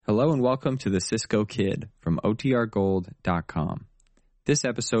Hello and welcome to the Cisco Kid from OTRGold.com. This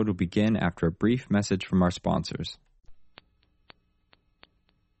episode will begin after a brief message from our sponsors.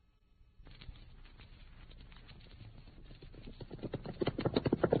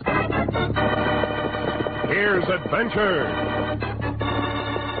 Here's adventure.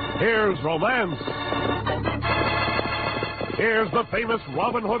 Here's romance. Here's the famous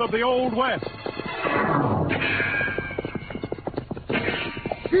Robin Hood of the Old West.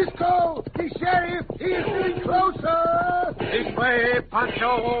 Cisco, the sheriff, he is getting closer. This way,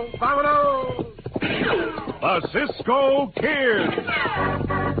 Pancho, vámonos. The Cisco Kid.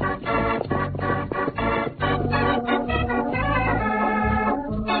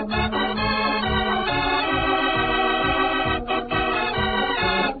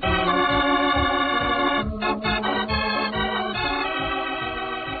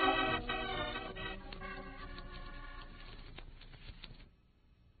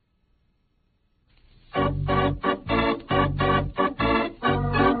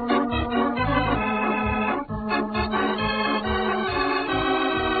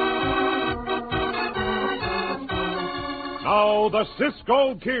 Now, the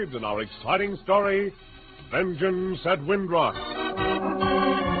Cisco Kid in our exciting story, Vengeance at Windrock.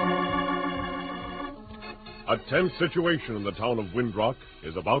 A tense situation in the town of Windrock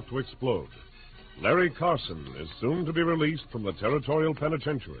is about to explode. Larry Carson is soon to be released from the Territorial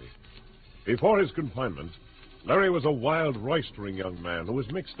Penitentiary. Before his confinement, Larry was a wild, roistering young man who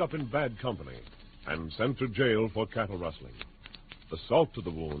was mixed up in bad company and sent to jail for cattle rustling. The salt to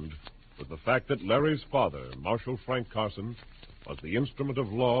the wound was the fact that Larry's father, Marshal Frank Carson, was the instrument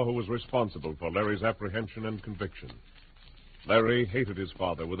of law who was responsible for Larry's apprehension and conviction. Larry hated his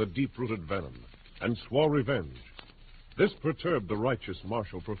father with a deep-rooted venom and swore revenge. This perturbed the righteous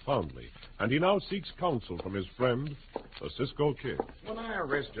Marshal profoundly, and he now seeks counsel from his friend, the Cisco Kid. When I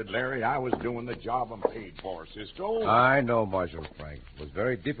arrested Larry, I was doing the job I'm paid for, Cisco. I know, Marshal Frank. It was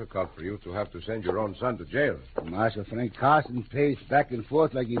very difficult for you to have to send your own son to jail. Marshal Frank Carson paced back and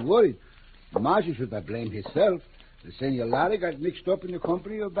forth like he worried. The Marshal should have blamed himself. The Senor Larry got mixed up in the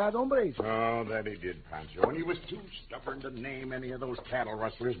company of bad hombres. Oh, that he did, Pancho. And he was too stubborn to name any of those cattle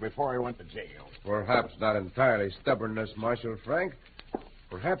rustlers before he went to jail. Perhaps not entirely stubbornness, Marshal Frank.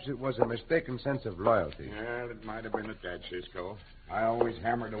 Perhaps it was a mistaken sense of loyalty. Well, it might have been at that, Cisco. I always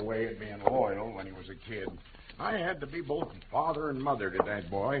hammered away at being loyal when he was a kid. I had to be both father and mother to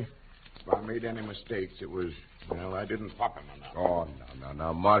that boy. If I made any mistakes, it was, well, I didn't pop him enough. Oh,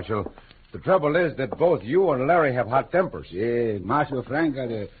 no, Marshal. The trouble is that both you and Larry have hot tempers. Yeah, Marshal Frank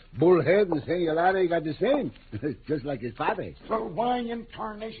got a bullhead and Senor Larry got the same. Just like his father. So why in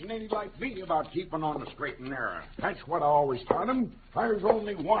tarnation ain't he like me about keeping on the straight and narrow? That's what I always taught him. There's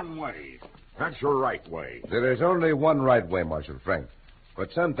only one way. That's your right way. There is only one right way, Marshal Frank.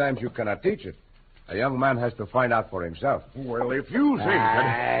 But sometimes you cannot teach it. A young man has to find out for himself. Well, if you think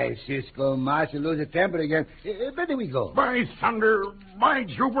that... Cisco, Marshal, lose a temper again. Where we go? By thunder, by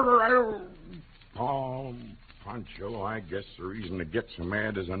Jupiter, I'll... Oh, Pancho, I guess the reason to get so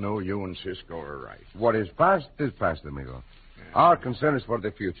mad is I know you and Cisco are right. What is past, amigo. Yeah. Our concern is for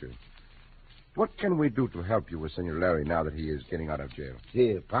the future. What can we do to help you with Senor Larry now that he is getting out of jail?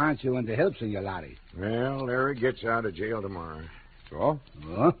 See, Pancho want to help Senor Larry. Well, Larry gets out of jail tomorrow. So?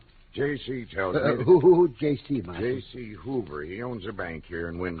 Huh? J.C. tells me... Who J.C., Marshal? J.C. Hoover. He owns a bank here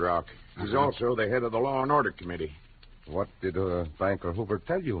in Windrock. He's also the head of the Law and Order Committee. What did Banker Hoover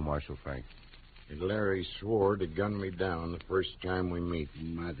tell you, Marshal Frank? Larry swore to gun me down the first time we meet.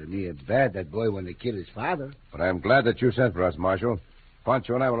 Mother mia, bad that boy wanted to kill his father. But I'm glad that you sent for us, Marshal.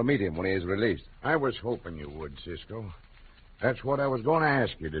 Pancho and I will meet him when he is released. I was hoping you would, Cisco. That's what I was going to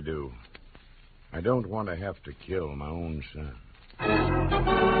ask you to do. I don't want to have to kill my own son.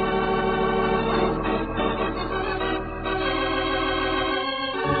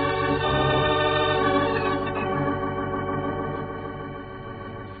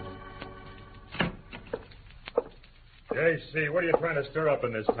 J.C., what are you trying to stir up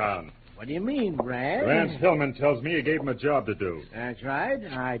in this town? What do you mean, Brad? Rance Hillman tells me you gave him a job to do. That's right.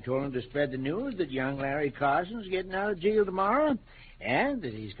 I told him to spread the news that young Larry Carson's getting out of jail tomorrow and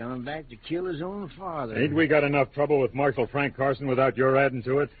that he's coming back to kill his own father. Ain't we got enough trouble with Marshal Frank Carson without your adding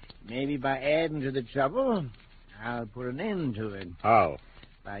to it? Maybe by adding to the trouble, I'll put an end to it. How?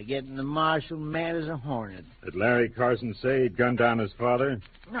 By getting the marshal mad as a hornet. Did Larry Carson say he'd gunned down his father?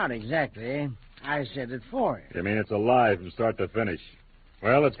 Not exactly. I said it for him. You mean it's a lie from start to finish?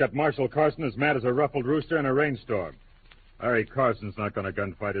 Well, it's got Marshal Carson as mad as a ruffled rooster in a rainstorm. Larry Carson's not going to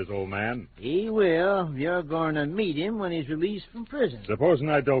gunfight his old man. He will. You're going to meet him when he's released from prison. Supposing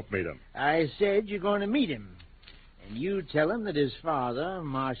I don't meet him. I said you're going to meet him. And you tell him that his father,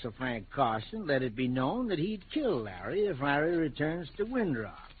 Marshal Frank Carson, let it be known that he'd kill Larry if Larry returns to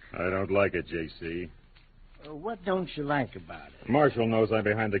Windrock. I don't like it, J.C. What don't you like about it? Marshall knows I'm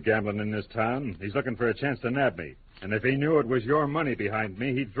behind the gambling in this town. He's looking for a chance to nab me. And if he knew it was your money behind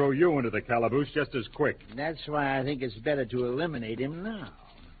me, he'd throw you into the calaboose just as quick. That's why I think it's better to eliminate him now.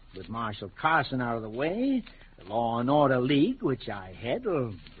 With Marshal Carson out of the way, the Law and Order League, which I head,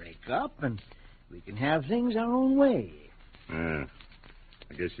 will break up, and we can have things our own way. I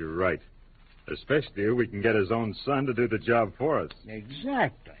guess you're right. Especially if we can get his own son to do the job for us.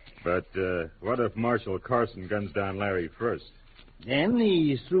 Exactly. But what if Marshal Carson guns down Larry first? Then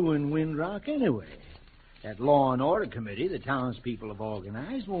he's through in Windrock anyway. That Law and Order Committee the townspeople have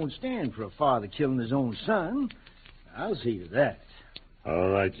organized won't stand for a father killing his own son. I'll see to that. All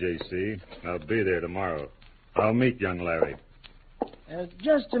right, J.C. I'll be there tomorrow. I'll meet young Larry.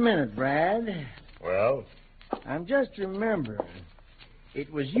 Just a minute, Brad. Well? I'm just remembering.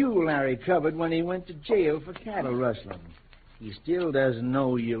 It was you Larry covered when he went to jail for cattle rustling. He still doesn't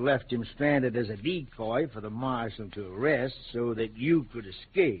know you left him stranded as a decoy for the marshal to arrest so that you could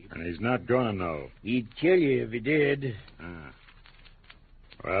escape. And he's not going to know. He'd kill you if he did.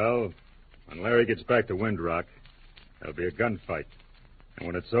 Well, when Larry gets back to Windrock, there'll be a gunfight. And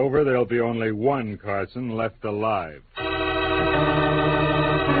when it's over, there'll be only one Carson left alive.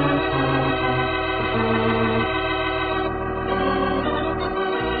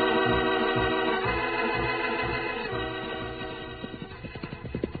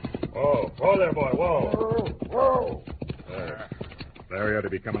 Whoa there, boy, whoa. Whoa. Larry ought to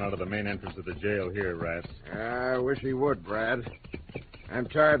be coming out of the main entrance of the jail here, Rats. I wish he would, Brad. I'm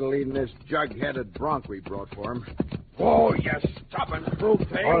tired of leading this jug-headed bronc we brought for him. Whoa, you stubborn fruit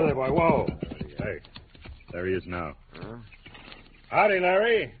thing. Whoa there, boy, whoa. Hey, there he is now. Howdy,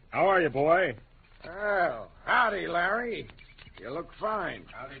 Larry. How are you, boy? Well, howdy, Larry. You look fine.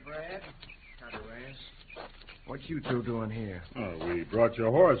 Howdy, Brad. Howdy, Rance. What you two doing here? Oh, we brought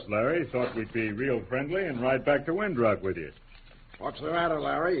your horse, Larry. Thought we'd be real friendly and ride back to Windrock with you. What's the matter,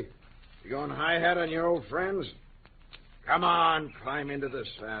 Larry? You going high-hat on your old friends? Come on, climb into the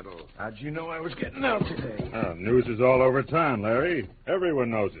saddle. How'd you know I was getting out today? News is all over town, Larry. Everyone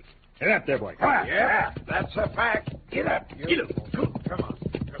knows it. Get up there, boy. Come on. Yeah, that's a fact. Get up. Get up. Come on.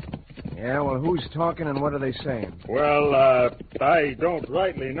 Yeah, well, who's talking and what are they saying? Well, I don't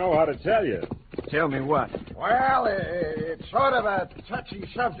rightly know how to tell you. Tell me what. Well, it's sort of a touchy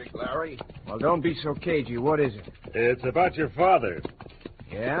subject, Larry. Well, don't be so cagey. What is it? It's about your father.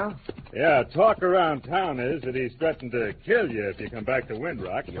 Yeah? Yeah, talk around town is that he's threatened to kill you if you come back to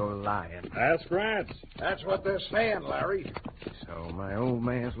Windrock. You're lying. Ask Rance. That's what they're saying, Larry. So my old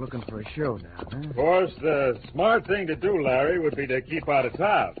man's looking for a show now, huh? Of course, the smart thing to do, Larry, would be to keep out of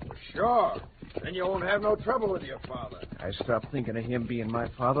town. Sure. Then you won't have no trouble with your father. I stopped thinking of him being my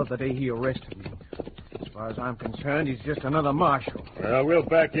father the day he arrested me. As far as I'm concerned, he's just another marshal. Well, we'll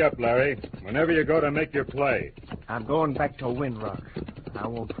back you up, Larry, whenever you go to make your play. I'm going back to Windrock. I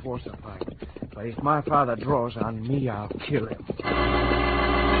won't force a fight. But if my father draws on me, I'll kill him.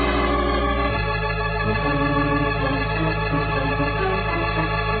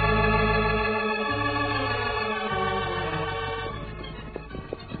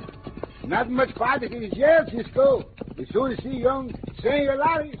 Not much farther to the jail, Cisco. As soon as see young Senor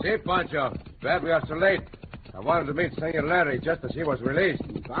Larry. See, Pancho. Glad we are so late. I wanted to meet Senor Larry just as he was released.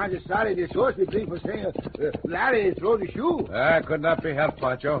 I'm just sorry this horse we bring for Senor Larry throw the shoe. Could not be helped,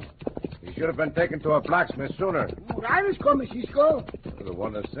 Pancho. He should have been taken to a blacksmith sooner. Larry's coming, Cisco. The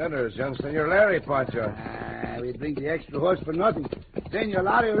one that sent her is young Senor Larry, Pancho. We bring the extra horse for nothing. Senor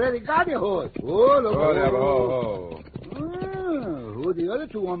Larry already got a horse. Oh, look. Oh. Who the other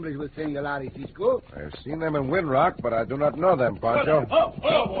two hombres with Senor Larry, Cisco? I've seen them in Windrock, but I do not know them, Pancho.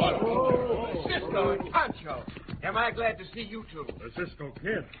 Cisco and Pancho. Am I glad to see you two? The Cisco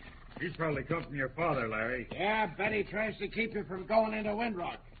Kid. He's probably come from your father, Larry. Yeah, Betty tries to keep you from going into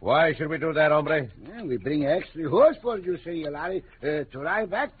Windrock. Why should we do that, hombre? Yeah, we bring an extra horse for you, Senor Larry, to ride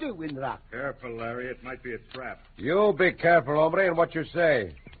back to Windrock. Careful, Larry. It might be a trap. You be careful, hombre, in what you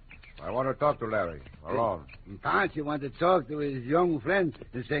say. I want to talk to Larry. Alone. Pancho want to talk to his young friend,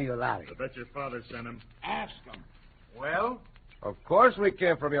 the Senor Larry. I bet your father sent him. Ask him. Well? Of course we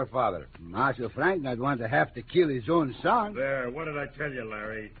came from your father. Marshal Frank not want to have to kill his own son. There, what did I tell you,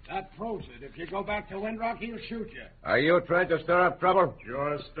 Larry? That proves it. If you go back to Windrock, he'll shoot you. Are you trying to stir up trouble?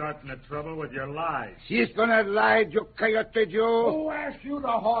 You're starting the trouble with your lies. She's gonna lie, you coyote Joe. Who asked you to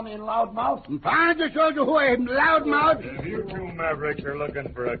horn in, loudmouth? Pancho showed you who I am, loudmouth. If you two mavericks are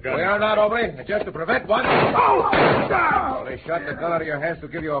looking for a gun... We are not, hombre. Just to prevent one. Oh! Only shot the gun out of your hands to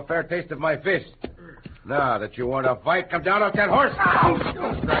give you a fair taste of my fist. Now that you want to fight, come down off that horse.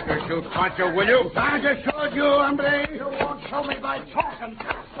 Don't crack your shoot, Pancho, will you? I just showed you, hombre. You won't show me by talking.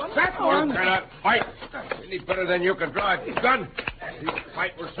 That one. You cannot fight any better than you can draw a gun. This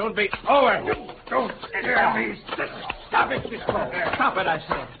fight will soon be over. Don't scare me. Stop it, Cisco. Stop it, I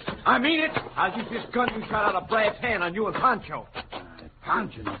said. I mean it. I'll use this gun you shot out of Brad's hand on you and Pancho.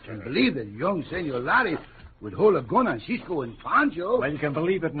 Pancho, I can't believe that young Senor Larry would hold a gun on Cisco and Pancho. Well, you can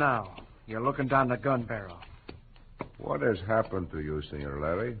believe it now. You're looking down the gun barrel. What has happened to you, Senor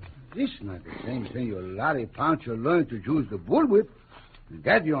Larry? This not the same Senor Larry Pancho learned to use the bullwhip.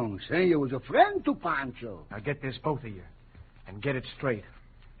 That young Senor was a friend to Pancho. Now get this, both of you, and get it straight.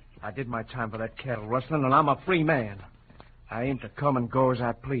 I did my time for that cattle rustling, and I'm a free man. I aim to come and go as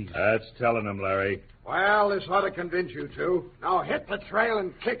I please. That's telling him, Larry. Well, this ought to convince you two. Now hit the trail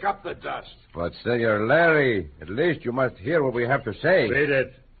and kick up the dust. But, Senor Larry, at least you must hear what we have to say. Beat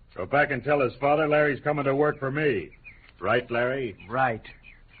it. Go back and tell his father Larry's coming to work for me. Right, Larry? Right.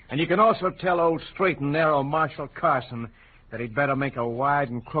 And you can also tell old straight and narrow Marshal Carson that he'd better make a wide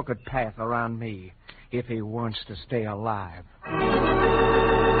and crooked path around me if he wants to stay alive.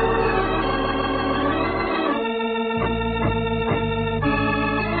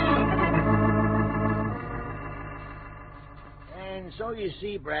 And so you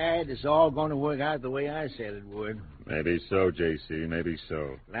see, Brad, it's all going to work out the way I said it would. Maybe so, J.C., maybe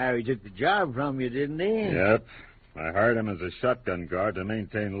so. Larry took the job from you, didn't he? Yep. I hired him as a shotgun guard to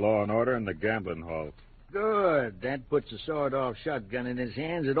maintain law and order in the gambling hall. Good. That puts a sawed-off shotgun in his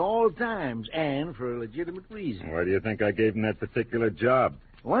hands at all times, and for a legitimate reason. Why do you think I gave him that particular job?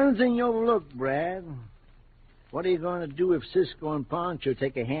 One thing you overlooked, Brad. What are you going to do if Cisco and Pancho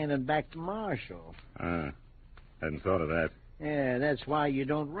take a hand and back to Marshall? Hadn't thought of that. Yeah, that's why you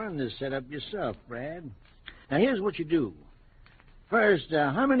don't run this setup yourself, Brad. Now, here's what you do. First,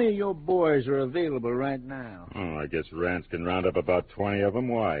 how many of your boys are available right now? Oh, I guess Rance can round up about 20 of them.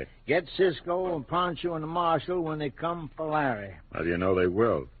 Why? Get Cisco and Pancho and the Marshal when they come for Larry. How do you know they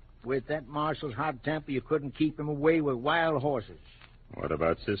will? With that Marshal's hot temper, you couldn't keep him away with wild horses. What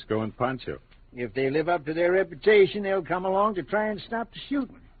about Cisco and Pancho? If they live up to their reputation, they'll come along to try and stop the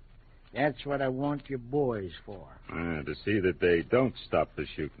shooting. That's what I want your boys for. To see that they don't stop the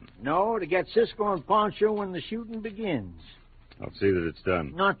shooting. No, to get Cisco and Pancho when the shooting begins. I'll see that it's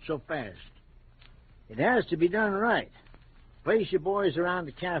done. Not so fast. It has to be done right. Place your boys around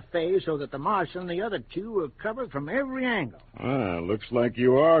the cafe so that the Marshal and the other two are covered from every angle. Looks like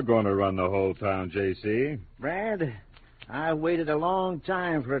you are going to run the whole town, J.C. Brad, I waited a long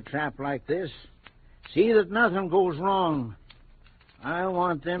time for a trap like this. See that nothing goes wrong. I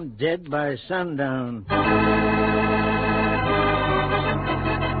want them dead by sundown.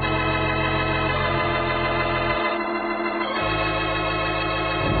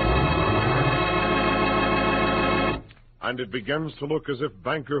 And it begins to look as if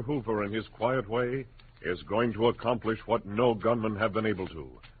Banker Hoover, in his quiet way, is going to accomplish what no gunmen have been able to.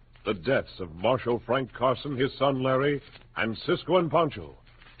 The deaths of Marshal Frank Carson, his son Larry, and Cisco and Pancho.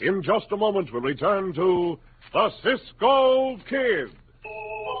 In just a moment, we'll return to The Cisco Kid.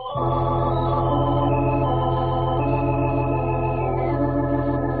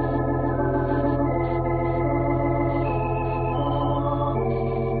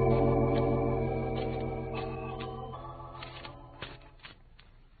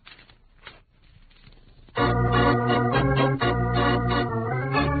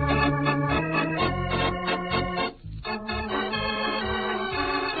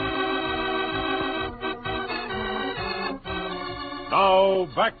 Now,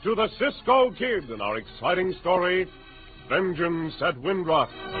 back to the Cisco Kid and our exciting story, Vengeance at Windrock.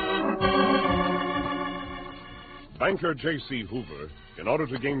 Banker J.C. Hoover, in order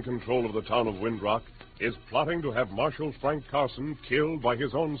to gain control of the town of Windrock, is plotting to have Marshal Frank Carson killed by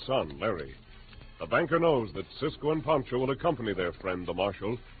his own son, Larry. The banker knows that Cisco and Pancho will accompany their friend, the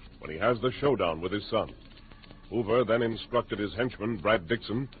Marshal, when he has the showdown with his son. Hoover then instructed his henchman, Brad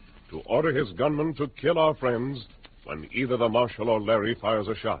Dixon, to order his gunmen to kill our friends when either the Marshal or Larry fires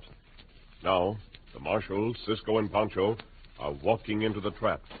a shot. Now, the Marshal, Cisco, and Pancho are walking into the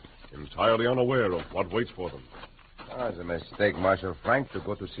trap, entirely unaware of what waits for them. It's a mistake, Marshal Frank, to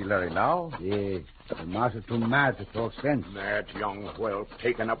go to see Larry now. Yes, the Marshal too mad to talk sense. That young whelp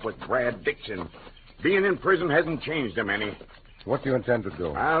taken up with Brad Dixon. Being in prison hasn't changed him any. What do you intend to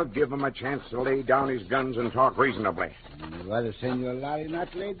do? I'll give him a chance to lay down his guns and talk reasonably. Rather Senor Larry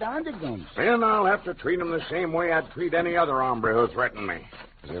not lay down the guns. Then I'll have to treat him the same way I'd treat any other hombre who threatened me.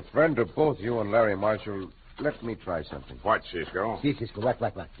 As a friend to both you and Larry, Marshal, let me try something. What, Cisco? See, Cisco, what?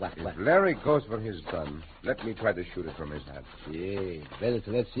 If Larry goes for his gun, let me try to shoot it from his hand. Yeah, better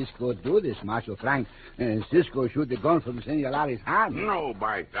to let Cisco do this, Marshal Frank. And Cisco shoot the gun from Senor Larry's hand. No,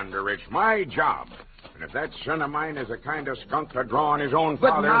 by thunder, it's my job. And if that son of mine is the kind of skunk to draw on his own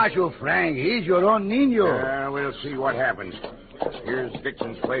But father... Marshal Frank, he's your own Nino. Yeah, we'll see what happens. Here's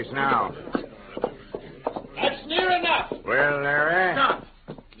Dixon's place now. That's near enough. Well, Larry... Stop.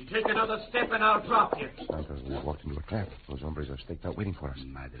 You take another step and I'll drop you. Santos, we walked into a trap. Those hombres are staked out waiting for us.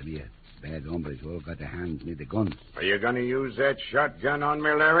 Madre mia. Bad hombres all got their hands near the guns. Are you going to use that shotgun on me,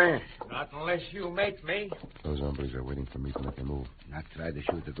 Larry? Not unless you make me. Those hombres are waiting for me to make a move. Not try to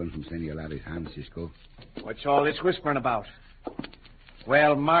shoot the gun from Senor Larry's hand, Cisco. What's all this whispering about?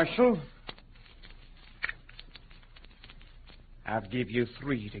 Well, Marshal, I'll give you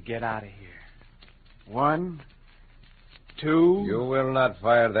 3 to get out of here. 1, 2... You will not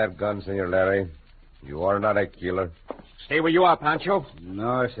fire that gun, Senor Larry. You are not a killer. Stay where you are, Pancho.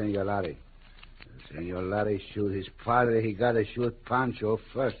 No, Senor Larry. Senor Larry shoot his father, he got to shoot Pancho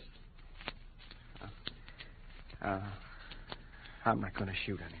first. I'm not going to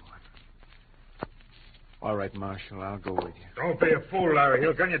shoot anyone. All right, Marshal, I'll go with you. Don't be a fool, Larry.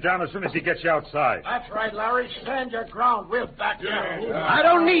 He'll gun you down as soon as he gets you outside. That's right, Larry. Stand your ground. We'll back you. I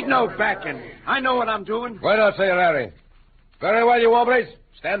don't need no backing. I know what I'm doing. Bueno, Senor Larry. Very well, you hombres.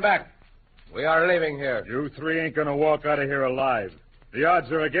 Stand back. We are leaving here. You 3 ain't gonna walk out of here alive. The odds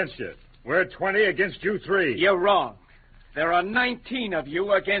are against you. We're 20 against you 3. You're wrong. There are 19 of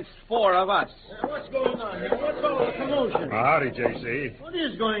you against 4 of us. What's going on here? What's all the commotion? Howdy, J.C. What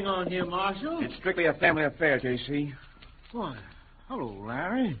is going on here, Marshal? It's strictly a family affair, J.C. Why, hello,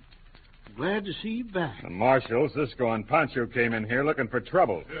 Larry. Glad to see you back. The Marshal, Cisco, and Pancho came in here looking for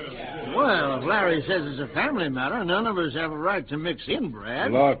trouble. Well, if Larry says it's a family matter, none of us have a right to mix in,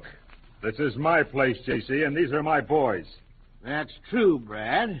 Brad. Look, this is my place, J.C., and these are my boys. That's true,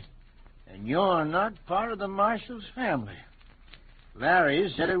 Brad. And you're not part of the Marshal's family.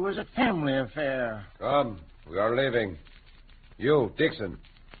 Larry said it was a family affair. Come, we are leaving. You, Dixon.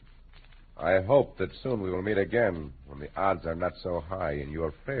 I hope that soon we will meet again when the odds are not so high in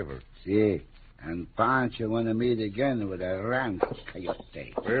your favor. See, and Pancho want to meet again with a rank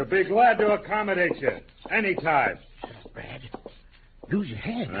coyote. We'll be glad to accommodate you. Anytime. Brad, use your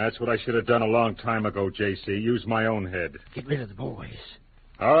head. That's what I should have done a long time ago, J.C. Use my own head. Get rid of the boys.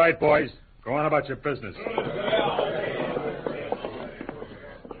 All right, boys. Go on about your business.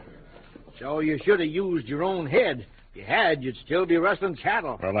 So you should have used your own head. If you had, you'd still be rustling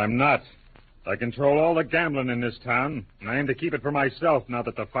cattle. Well, I'm not. I control all the gambling in this town, and I aim to keep it for myself now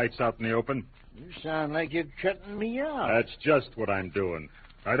that the fight's out in the open. You sound like you're shutting me out. That's just what I'm doing.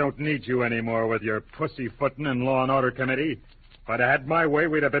 I don't need you anymore with your pussyfooting and law and order committee. If I'd had my way,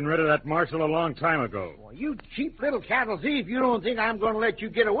 we'd have been rid of that marshal a long time ago. Well, you cheap little cattle thief, you don't think I'm going to let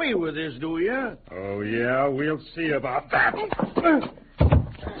you get away with this, do you? Oh, yeah? We'll see about that.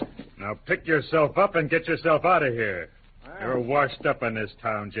 Now pick yourself up and get yourself out of here. You're washed up in this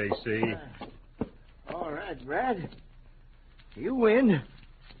town, J.C. All right, Brad. You win.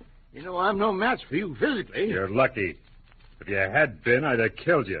 You know I'm no match for you physically. You're lucky. If you had been, I'd have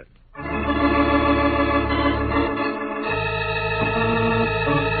killed you.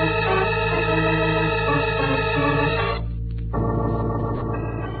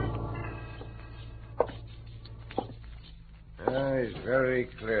 It's very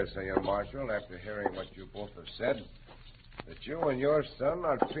clear, Senor Marshal, after hearing what you both have said, that you and your son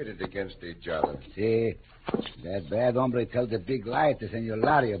are pitted against each other. See, that bad hombre told a big lie to Senor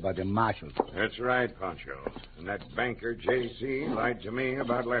Larry about the marshal. That's right, Pancho. And that banker, J.C., lied to me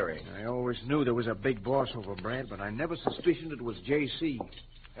about Larry. I always knew there was a big boss over Brad, but I never suspicioned it was J.C.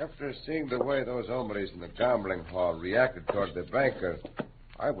 After seeing the way those hombres in the gambling hall reacted toward the banker,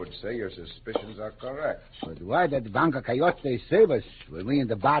 I would say your suspicions are correct. But why did Banca Coyote save us when we in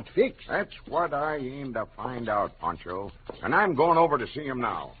the bad fix? That's what I aim to find out, Pancho. And I'm going over to see him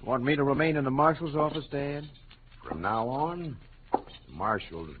now. Want me to remain in the marshal's office, Dad? From now on, the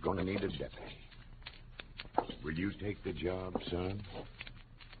marshal is going to need a deputy. Will you take the job, son?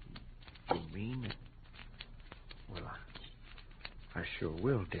 You mean? Well, I sure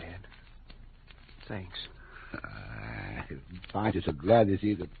will, Dad. Thanks. Pancho's so glad to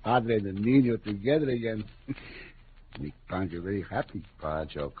see the Padre and the Nino together again. Make Pancho very happy.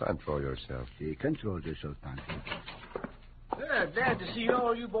 Pancho, control yourself. See, control yourself, Pancho. Glad to see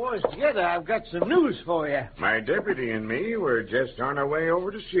all you boys together. I've got some news for you. My deputy and me were just on our way over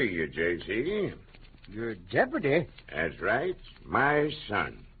to see you, J.C. Your deputy? That's right. My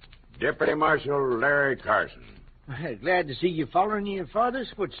son, Deputy Marshal Larry Carson. Glad to see you following in your father's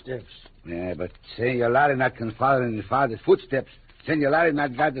footsteps. Yeah, but Senor Larry not can follow in his father's footsteps. Senor Larry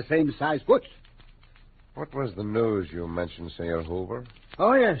not got the same size foot. What was the news you mentioned, Senor Hoover?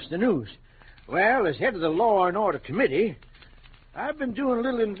 Oh, yes, the news. Well, as head of the Law and Order Committee, I've been doing a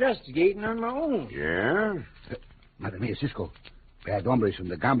little investigating on my own. Yeah? Madam Mia, Cisco. Bad hombres from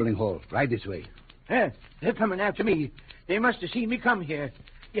the gambling hall. Right this way. They're coming after me. They must have seen me come here.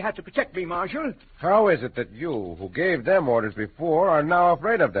 You have to protect me, Marshal. How is it that you, who gave them orders before, are now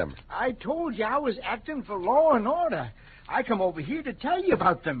afraid of them? I told you I was acting for law and order. I come over here to tell you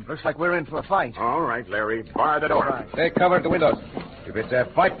about them. Looks like we're in for a fight. All right, Larry. Bar the door. They covered the windows. If it's a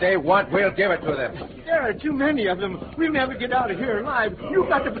fight they want, we'll give it to them. There are too many of them. We'll never get out of here alive. You've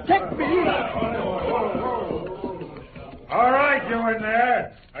got to protect me. All right, you in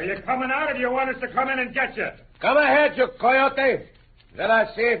there. Are you coming out, or do you want us to come in and get you? Come ahead, you coyote. Let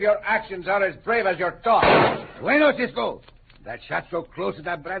us see if your actions are as brave as your talk. Bueno, Cisco. That shot so close to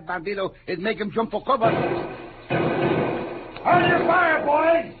that Brad Bandito, it make him jump for cover. Hold your fire,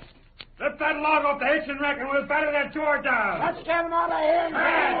 boys! Lift that log off the hitch and reckon we'll batter that door down. Let's get them out of here.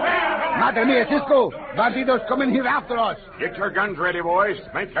 Madam Mia, Cisco. Bandito's coming here after us. Get your guns ready, boys.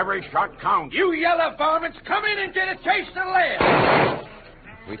 Make every shot count. You yellow varmints, come in and get a taste of lead.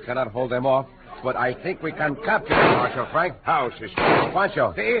 We cannot hold them off, but I think we can capture them, Marshal Frank. How, Cisco?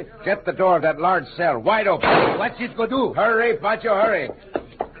 Pancho, get the door of that large cell wide open. What's Cisco do? Hurry, Pancho, hurry.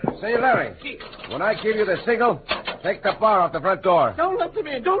 Senor Larry, when I give you the signal, take the bar off the front door. Don't let them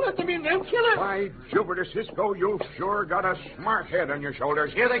in. Don't let them in. They'll kill us. By Jupiter, Cisco, you've sure got a smart head on your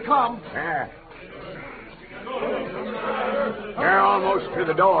shoulders. Here they come. Yeah. They're almost to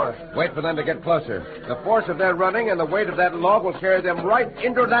the door. Wait for them to get closer. The force of their running and the weight of that log will carry them right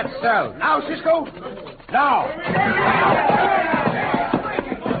into that cell. Now, Cisco. Now!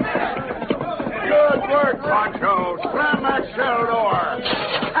 Good work, Pancho. Slam that cell door.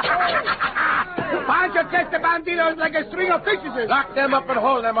 Pancho catch the banditos like a string of fishes. Lock them up and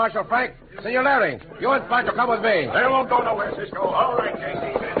hold them, Marshal Frank. Senor Larry, you and Pancho come with me. They won't go nowhere, Cisco. All right,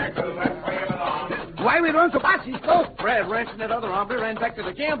 Casey. Why we run so fast, Cisco? Brad wrenched that other hombre ran back to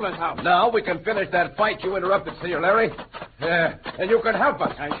the gambler's house. Now we can finish that fight you interrupted, Senor Larry. And you can help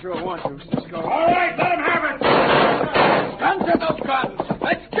us. I sure want to, Cisco. All right, let him have it. Guns to those guns.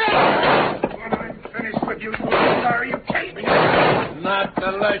 Let's get it. When I'm finished with you, Larry, you can't be. Not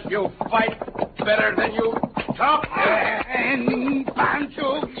unless you fight better than you talk. And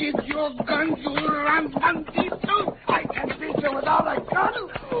Pancho, give your gun to Ram Bandito. I can beat you without a gun.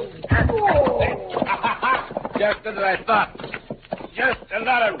 Just as I thought. Just a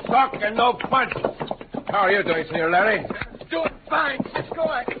lot of talk and no punch. How are you doing, Senor Larry? Doing fine, Cisco.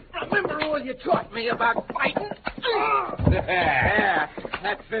 I remember all you taught me about fighting. Yeah,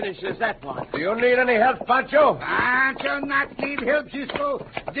 that finishes that one. Do you need any help, Pancho? Pancho not need help, Cisco.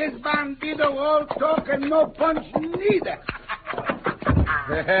 This bandito all talk and no punch neither.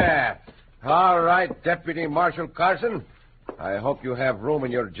 All right, Deputy Marshal Carson. I hope you have room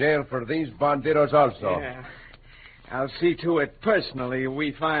in your jail for these banditos also. Yeah. I'll see to it personally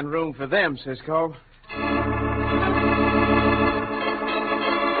we find room for them, Cisco.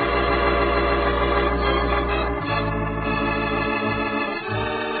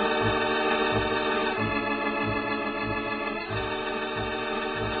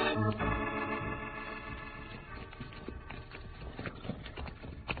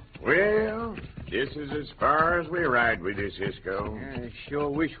 Well, this is as far as we ride with you, Cisco. I sure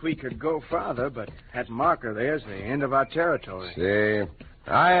wish we could go farther, but that marker there's the end of our territory. See,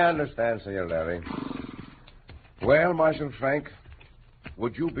 I understand, Senor Larry. Well, Marshal Frank,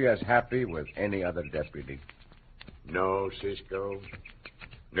 would you be as happy with any other deputy? No, Cisco.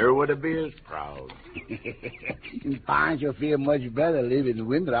 Nor would I be as proud. Pancho feel much better living in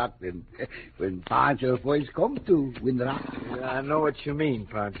Windrock than when Pancho first come to Windrock. I know what you mean,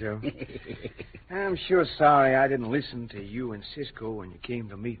 Pancho. I'm sure sorry I didn't listen to you and Cisco when you came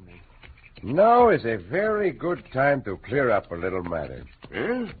to meet me. Now is a very good time to clear up a little matter.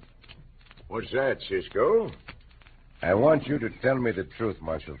 Huh? What's that, Cisco? I want you to tell me the truth,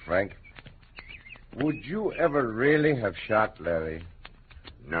 Marshal Frank. Would you ever really have shot Larry?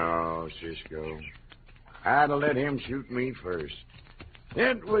 No, Cisco. I'd have let him shoot me first.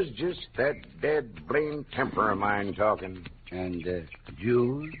 It was just that dead blame temper of mine talking. And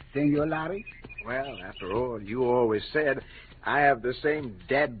you, Senor Larry? Well, after all, you always said I have the same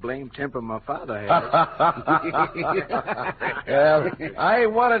dad-blame temper my father had. Well, I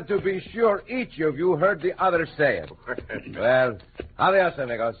wanted to be sure each of you heard the other say it. Well, adios,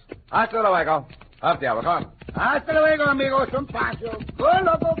 amigos. Hasta luego. Up, Diablo, come on. Hasta luego, amigos. Son Pancho. Go,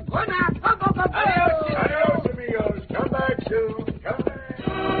 loco. Go now. Go, go, go, go. Adios, amigos. Come back soon. Come back.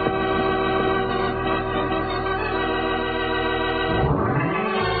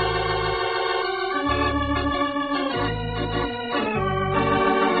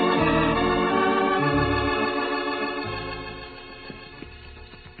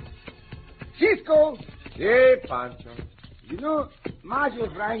 Cisco. Hey, Pancho. You know, Marshal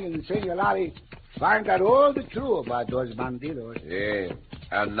Frank and Senor Larry find out all the truth about those bandidos. Yeah.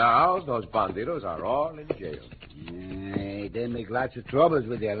 And now those bandidos are all in jail. They make lots of troubles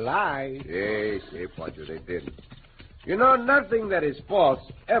with their lies. Yes, Pancho, they didn't. You know, nothing that is false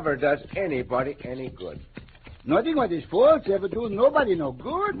ever does anybody any good. Nothing what is false ever do nobody no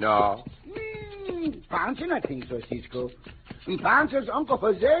good. No. Pancho not think so, Cisco. And Pancho's Uncle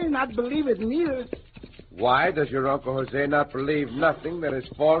Jose not believe it neither. Why does your Uncle Jose not believe nothing that is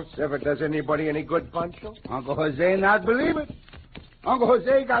false ever does anybody any good, Pancho? Uncle Jose not believe it. Uncle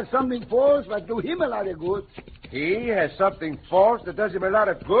Jose got something false that do him a lot of good. He has something false that does him a lot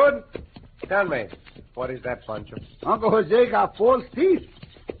of good? Tell me, what is that, Pancho? Uncle Jose got false teeth.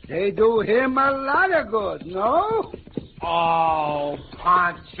 They do him a lot of good, no? Oh,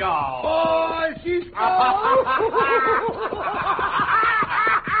 Pancho. Oh, Cisco!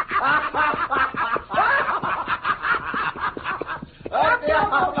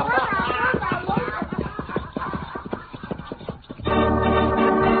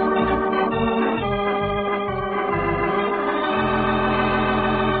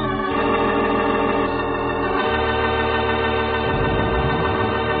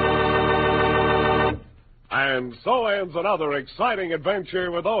 And so ends another exciting adventure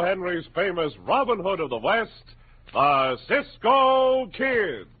with O. Henry's famous Robin Hood of the West, the Cisco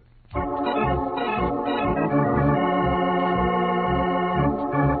Kid.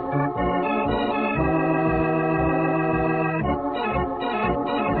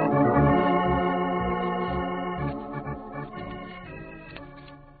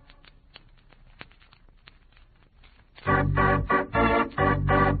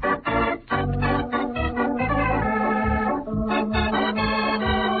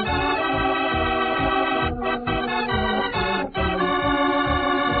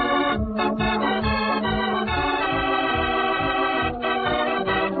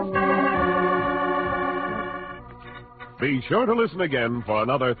 Be sure to listen again for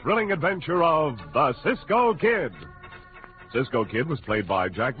another thrilling adventure of the Cisco Kid. Cisco Kid was played by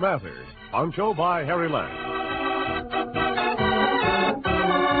Jack Mather, Pancho by Harry Lang.